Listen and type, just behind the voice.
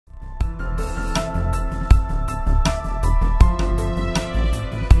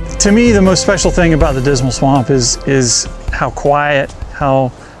To me, the most special thing about the Dismal Swamp is how quiet,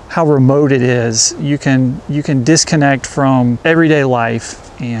 how remote it is. You can disconnect from everyday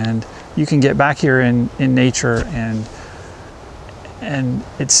life, and you can get back here in nature, and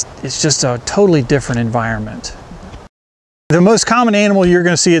it's just a totally different environment. The most common animal you're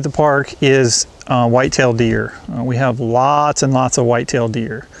going to see at the park is white-tailed deer. We have lots and lots of white-tailed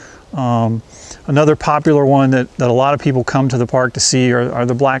deer. Another popular one that a lot of people come to the park to see are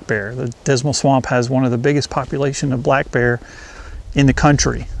the black bear. The Dismal Swamp has one of the biggest population of black bear in the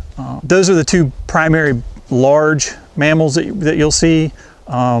country. Those are the two primary large mammals that you'll see.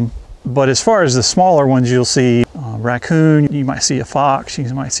 But as far as the smaller ones, you'll see raccoon, you might see a fox,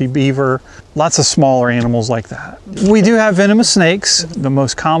 you might see beaver, lots of smaller animals like that. We do have venomous snakes. The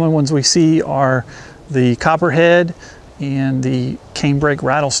most common ones we see are the copperhead and the canebrake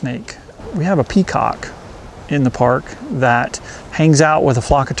rattlesnake. We have a peacock in the park that hangs out with a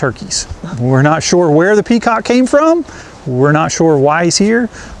flock of turkeys. We're not sure where the peacock came from. We're not sure why he's here,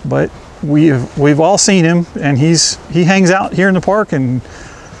 but we've all seen him, and he hangs out here in the park and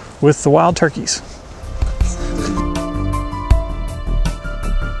with the wild turkeys.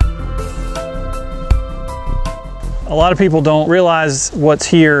 A lot of people don't realize what's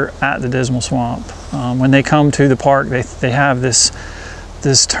here at the Dismal Swamp. When they come to the park, they have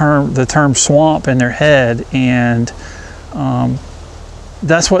the term swamp in their head, and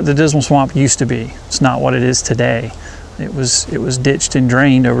that's what the Dismal Swamp used to be. It's not what it is today. It was ditched and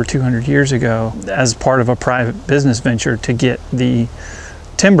drained over 200 years ago as part of a private business venture to get the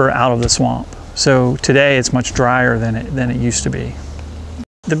timber out of the swamp. So today it's much drier than it used to be.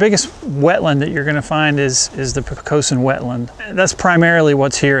 The biggest wetland that you're going to find is the Pocosin wetland. That's primarily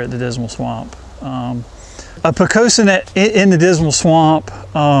what's here at the Dismal Swamp. A Pocosin in the Dismal Swamp,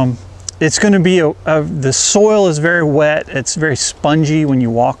 it's going to be the soil is very wet. It's very spongy when you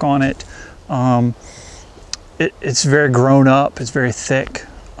walk on it. It's very grown up. It's very thick.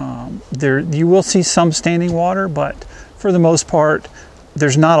 You will see some standing water, but for the most part,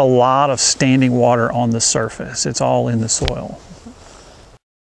 there's not a lot of standing water on the surface. It's all in the soil.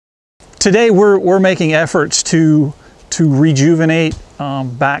 Today we're making efforts to rejuvenate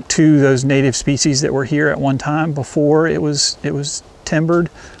back to those native species that were here at one time before it was timbered.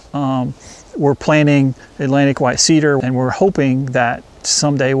 We're planting Atlantic white cedar, and we're hoping that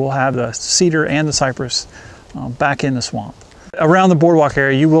someday we'll have the cedar and the cypress back in the swamp. Around the boardwalk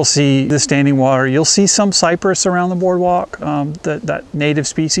area, you will see the standing water. You'll see some cypress around the boardwalk, that native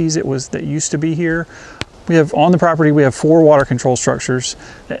species that used to be here. On the property, we have 4 water control structures.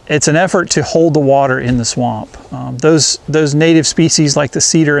 It's an effort to hold the water in the swamp. Those native species like the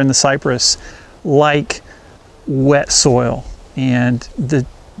cedar and the cypress like wet soil, and the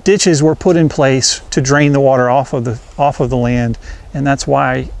ditches were put in place to drain the water off of the land, and that's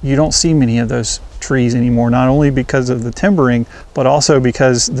why you don't see many of those trees anymore, not only because of the timbering, but also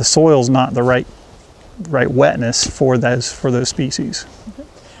because the soil's not the right wetness for those species.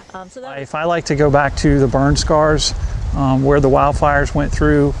 If I like to go back to the burn scars where the wildfires went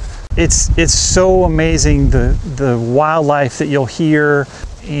through, it's so amazing the wildlife that you'll hear,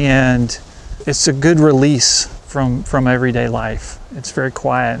 and it's a good release from everyday life. It's very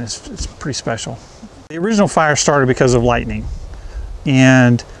quiet, and it's pretty special. The original fire started because of lightning,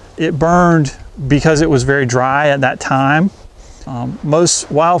 and it burned because it was very dry at that time.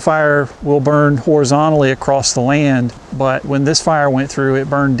 Most wildfire will burn horizontally across the land, but when this fire went through, it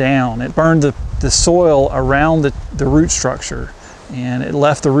burned down. It burned the soil around the root structure, and it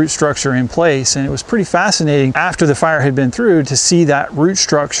left the root structure in place. And it was pretty fascinating after the fire had been through to see that root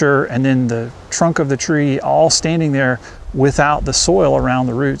structure and then the trunk of the tree all standing there without the soil around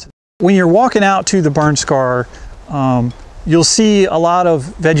the roots. When you're walking out to the burn scar, you'll see a lot of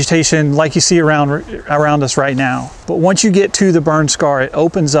vegetation like you see around us right now. But once you get to the burn scar, it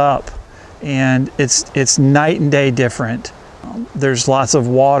opens up, and it's night and day different. There's lots of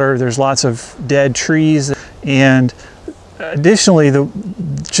water, there's lots of dead trees, and additionally,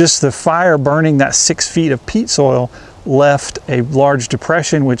 just the fire burning that 6 feet of peat soil left a large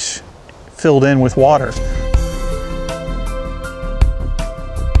depression which filled in with water.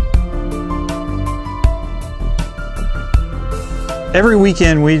 Every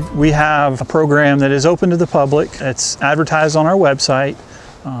weekend we have a program that is open to the public. It's advertised on our website,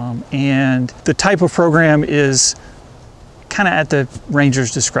 and the type of program is kind of at the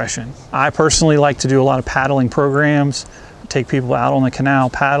ranger's discretion. I personally like to do a lot of paddling programs, take people out on the canal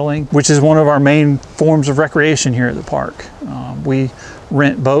paddling, which is one of our main forms of recreation here at the park. We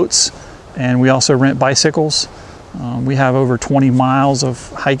rent boats, and we also rent bicycles. We have over 20 miles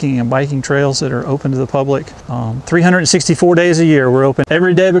of hiking and biking trails that are open to the public. 364 days a year, we're open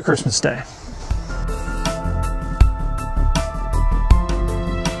every day but Christmas Day.